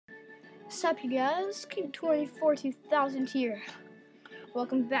What's up, you guys? King 24 2000 here.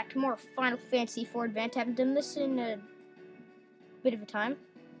 Welcome back to more Final Fantasy IV Advance. Haven't done this in a bit of a time.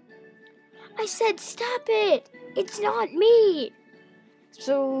 I said stop it! It's not me!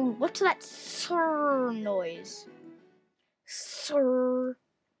 So, what's that sir noise? Sir.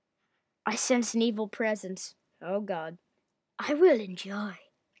 I sense an evil presence. Oh god. I will enjoy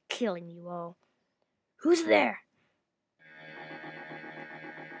killing you all. Who's there?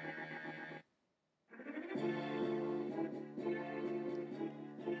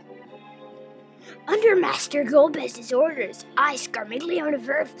 Under Master Golbez's orders, I, Scarmiglione of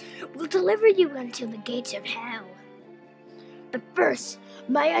Earth, will deliver you unto the gates of hell. But first,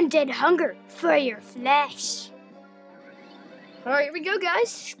 my undead hunger for your flesh. Alright, here we go, guys.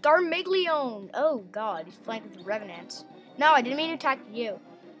 Scarmiglione. Oh, God, he's flanked with revenants. No, I didn't mean to attack you.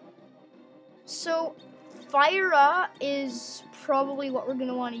 So, Fire is probably what we're going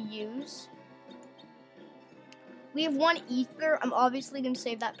to want to use. We have one ether. I'm obviously going to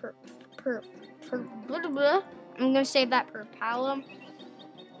save that I'm gonna save that per Palom.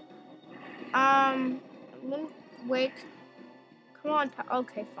 I'm gonna wait. Come on,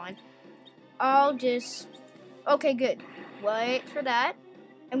 okay, fine. I'll just. Okay, good. Wait for that.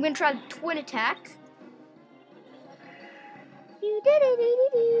 I'm gonna try the twin attack.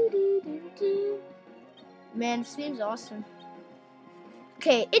 Man, this theme's awesome.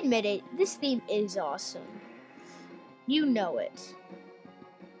 Okay, admit it. This theme is awesome. You know it.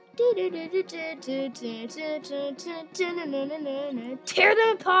 Tear them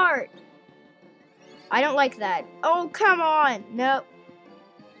apart! I don't like that. Oh, come on! Nope.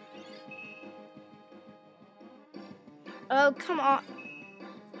 Oh, come on.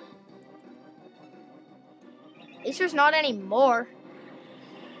 At least there's not any more.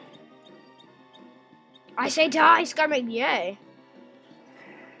 I say die, Scarmiglione.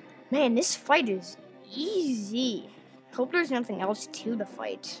 Man, this fight is easy. Hope there's nothing else to the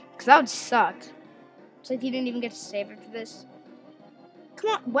fight, because that would suck. It's like you didn't even get to save it for this. Come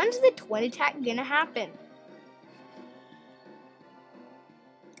on, when's the twin attack gonna happen?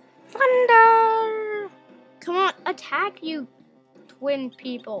 Thunder! Come on, attack, you twin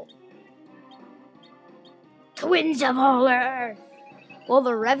people. Twins of all Earth! Well,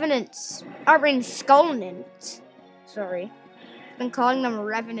 the Revenants are in Skullnants. Sorry. I've been calling them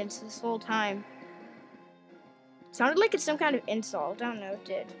Revenants this whole time. Sounded like it's some kind of insult. I don't know, it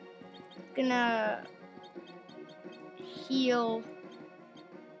did. Gonna heal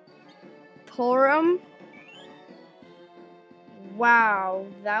Porum. Wow,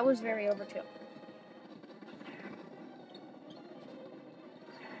 that was very overkill.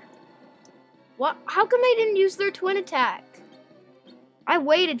 What? How come they didn't use their twin attack? I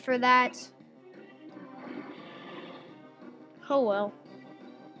waited for that. Oh well.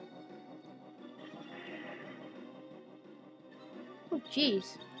 Oh,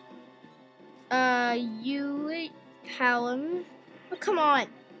 jeez. You, Hallam. Oh, come on.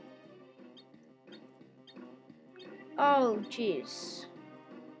 Oh, jeez.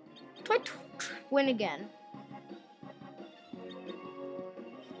 Do I win again?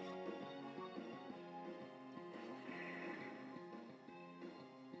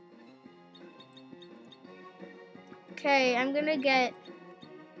 Okay, I'm gonna get...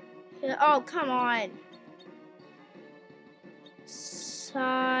 Oh, come on.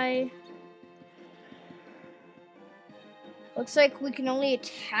 Sigh. Looks like we can only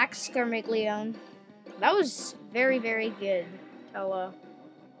attack Scarmiglione. That was very, very good, Tella.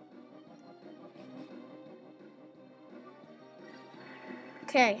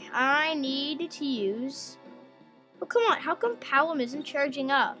 Okay, I need to use... Oh, come on. How come Palom isn't charging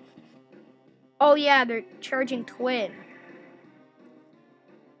up? Oh, yeah, they're charging twin.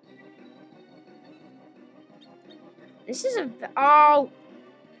 This is a... Oh!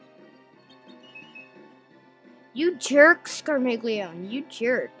 You jerk, Scarmiglione. You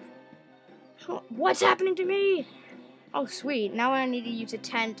jerk. What's happening to me? Oh, sweet. Now I need to use a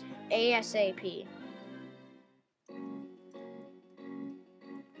tent ASAP.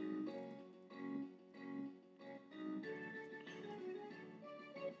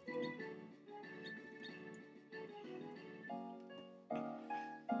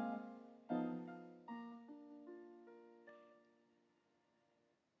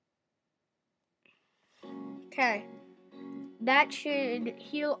 Okay. That should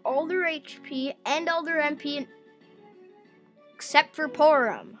heal all their HP and all their MP except for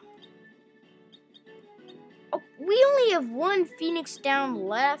Porum. Oh, we only have one Phoenix down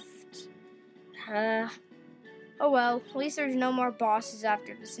left. Oh well, at least there's no more bosses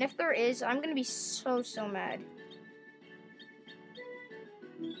after this. And if there is, I'm gonna be so mad.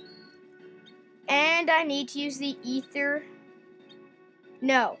 And I need to use the ether.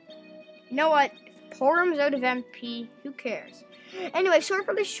 No. You know what? If Porum's out of MP, who cares? Anyway, sorry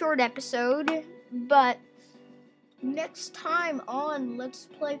for this short episode, but next time on Let's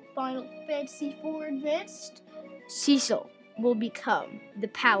Play Final Fantasy IV Advanced, Cecil will become the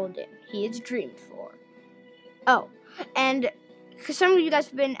paladin he has dreamed for. Oh, and because some of you guys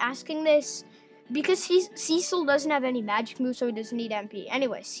have been asking this, because Cecil doesn't have any magic moves, so he doesn't need MP.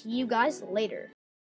 Anyway, see you guys later.